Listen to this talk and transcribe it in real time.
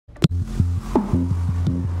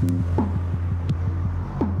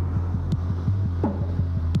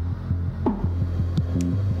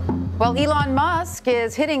Well, Elon Musk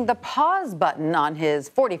is hitting the pause button on his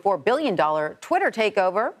 $44 billion Twitter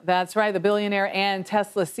takeover. That's right. The billionaire and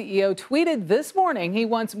Tesla CEO tweeted this morning he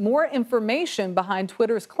wants more information behind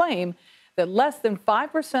Twitter's claim that less than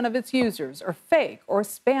 5% of its users are fake or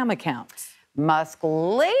spam accounts. Musk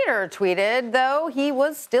later tweeted, though, he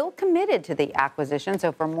was still committed to the acquisition.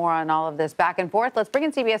 So for more on all of this back and forth, let's bring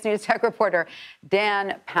in CBS News tech reporter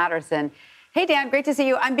Dan Patterson. Hey, Dan, great to see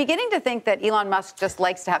you. I'm beginning to think that Elon Musk just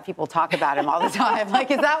likes to have people talk about him all the time.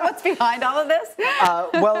 Like, is that what's behind all of this?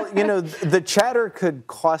 Well, you know, the chatter could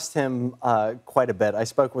cost him quite a bit. I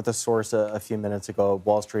spoke with a source a few minutes ago, a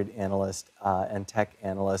Wall Street analyst and tech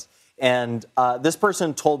analyst. And this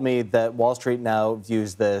person told me that Wall Street now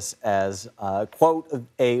views this as, quote,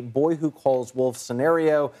 a boy who calls wolf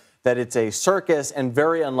scenario, that it's a circus and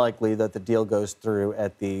very unlikely that the deal goes through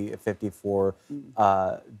at the $54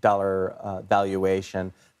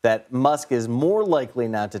 valuation, that Musk is more likely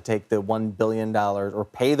now to take the $1 billion or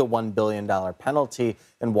pay the $1 billion penalty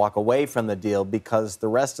and walk away from the deal because the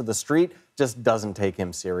rest of the street just doesn't take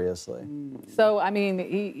him seriously. So, I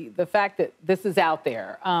mean, the fact that this is out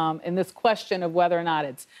there and this question of whether or not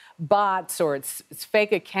it's bots or it's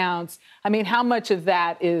fake accounts, I mean, how much of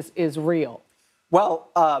that is real? Well,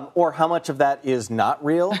 or how much of that is not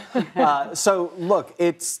real. So, look,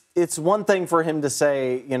 it's one thing for him to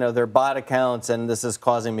say, you know, they're bot accounts and this is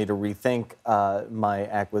causing me to rethink my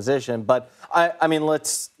acquisition. But, I mean,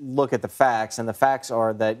 let's look at the facts. And the facts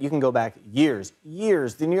are that you can go back years.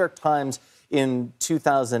 The New York Times in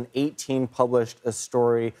 2018 published a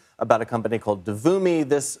story about a company called Devumi.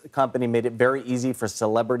 This company made it very easy for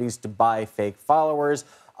celebrities to buy fake followers.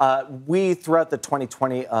 Throughout the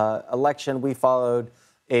 2020 election, we followed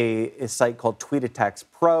a site called Tweet Attacks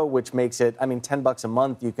Pro, which makes it, I mean, $10 a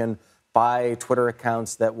month. You can buy Twitter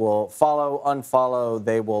accounts that will follow, unfollow,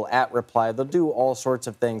 they will @reply. They'll do all sorts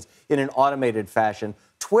of things in an automated fashion.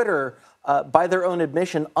 Twitter, by their own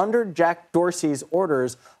admission, under Jack Dorsey's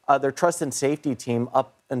orders, their trust and safety team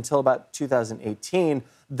up until about 2018,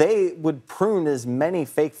 they would prune as many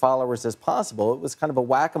fake followers as possible. It was kind of a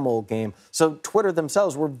whack-a-mole game. So Twitter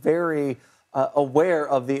themselves were very aware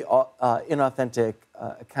of the inauthentic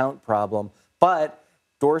account problem. But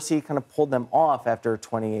Dorsey kind of pulled them off after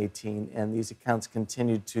 2018, and these accounts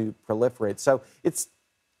continued to proliferate. So it's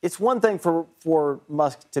one thing for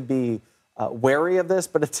Musk to be wary of this,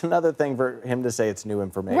 but it's another thing for him to say it's new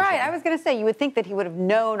information. Right. I was going to say, you would think that he would have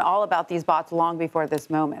known all about these bots long before this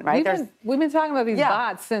moment, right? We've been talking about these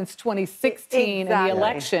bots since 2016 and the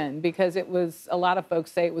election, because it was, a lot of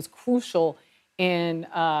folks say it was crucial in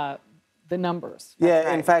the numbers. Yeah,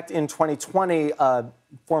 right. In fact, in 2020,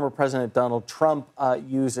 former President Donald Trump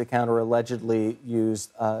used account or allegedly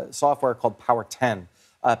used software called Power 10.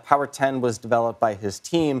 Power 10 was developed by his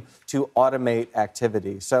team to automate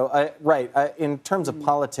activity. So, in terms of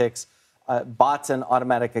politics, bots and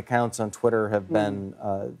automatic accounts on Twitter have been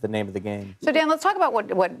the name of the game. So, Dan, let's talk about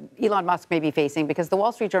what Elon Musk may be facing, because the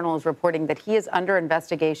Wall Street Journal is reporting that he is under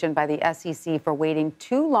investigation by the SEC for waiting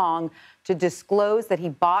too long to disclose that he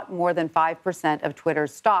bought more than 5% of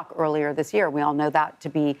Twitter's stock earlier this year. We all know that to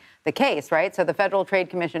be the case, right? So the Federal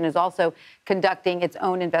Trade Commission is also conducting its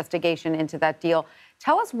own investigation into that deal.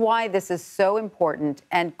 Tell us why this is so important,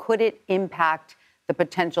 and could it impact the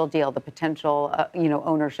potential deal, the potential,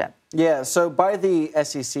 ownership? Yeah, so by the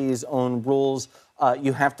SEC's own rules,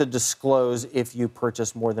 you have to disclose if you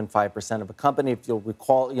purchase more than 5% of a company. If you'll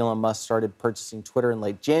recall, Elon Musk started purchasing Twitter in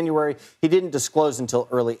late January. He didn't disclose until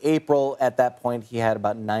early April. At that point, he had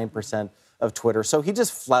about 9% of Twitter. So he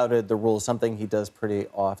just flouted the rules, something he does pretty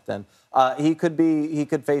often. He could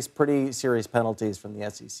face pretty serious penalties from the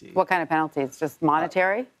SEC. What kind of penalties? Just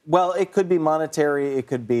monetary? Well, it could be monetary. It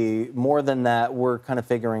could be more than that. We're kind of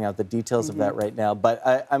figuring out the details of that right now. But,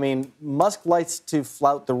 I mean, Musk likes to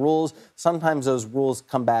flout the rules. Sometimes those rules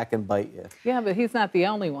come back and bite you. Yeah, but he's not the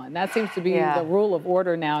only one. That seems to be the rule of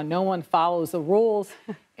order now. No one follows the rules,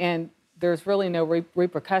 and there's really no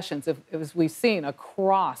repercussions, as we've seen,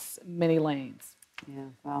 across many lanes. Yeah,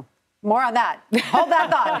 well, more on that. Hold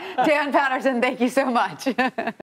that thought. Dan Patterson, thank you so much.